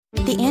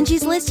The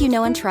Angie's List you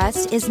know and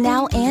trust is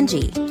now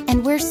Angie,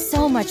 and we're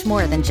so much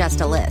more than just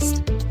a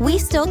list. We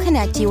still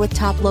connect you with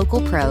top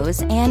local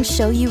pros and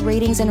show you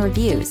ratings and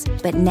reviews,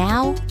 but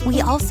now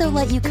we also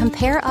let you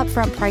compare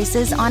upfront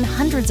prices on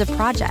hundreds of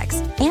projects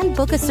and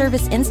book a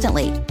service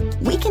instantly.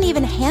 We can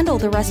even handle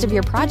the rest of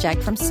your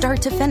project from start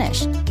to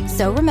finish.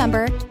 So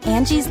remember,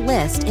 Angie's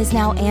List is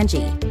now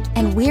Angie,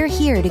 and we're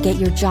here to get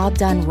your job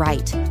done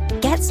right.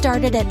 Get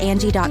started at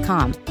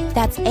Angie.com.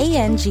 That's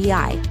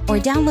ANGI, or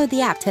download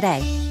the app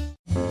today.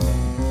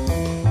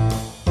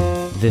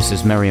 This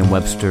is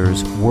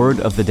Merriam-Webster's Word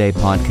of the Day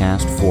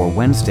podcast for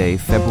Wednesday,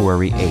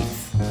 February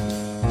 8th.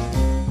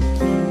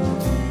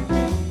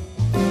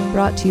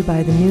 Brought to you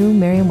by the new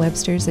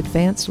Merriam-Webster's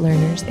Advanced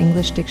Learners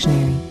English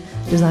Dictionary,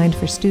 designed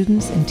for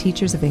students and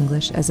teachers of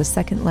English as a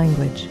second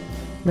language.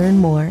 Learn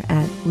more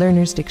at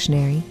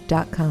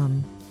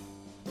learnersdictionary.com.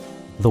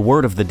 The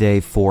word of the day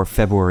for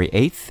February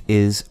 8th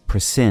is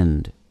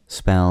prescind,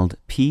 spelled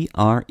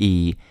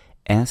Prescind.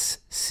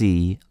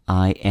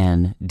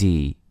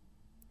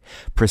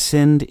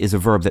 Prescind is a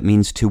verb that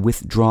means to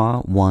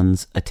withdraw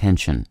one's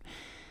attention.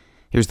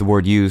 Here's the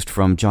word used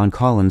from John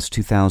Collins'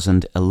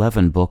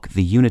 2011 book,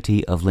 The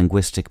Unity of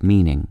Linguistic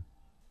Meaning.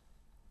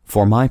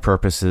 For my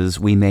purposes,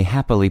 we may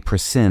happily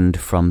prescind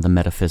from the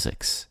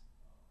metaphysics.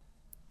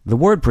 The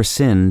word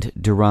prescind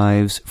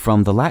derives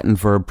from the Latin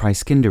verb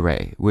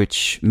praescindere,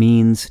 which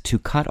means to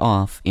cut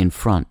off in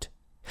front.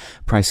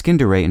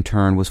 Praescindere, in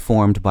turn, was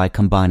formed by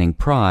combining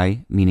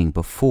prae, meaning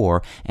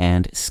before,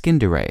 and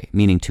scindere,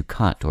 meaning to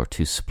cut or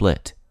to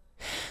split.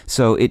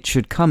 So it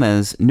should come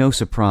as no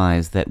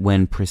surprise that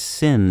when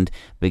prescind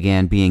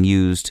began being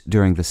used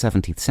during the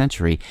 17th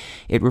century,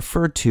 it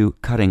referred to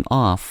cutting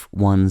off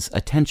one's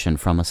attention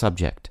from a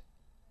subject.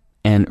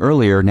 An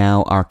earlier,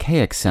 now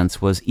archaic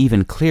sense was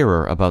even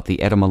clearer about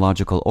the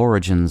etymological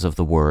origins of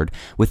the word,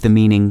 with the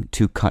meaning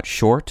to cut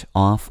short,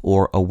 off,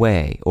 or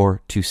away,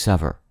 or to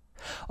sever.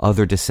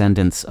 Other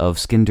descendants of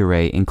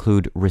scindere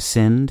include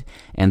rescind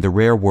and the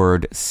rare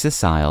word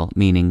scissile,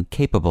 meaning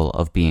capable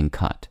of being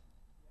cut.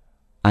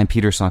 I'm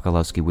Peter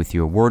Sokolowski with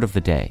your Word of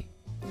the Day.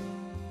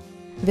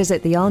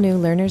 Visit the all-new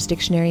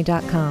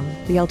learnersdictionary.com,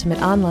 the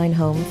ultimate online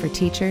home for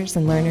teachers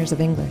and learners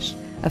of English.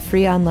 A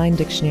free online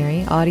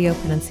dictionary, audio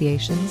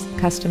pronunciations,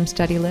 custom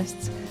study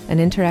lists, and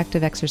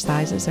interactive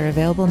exercises are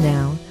available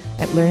now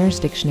at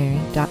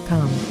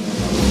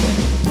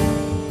learnersdictionary.com.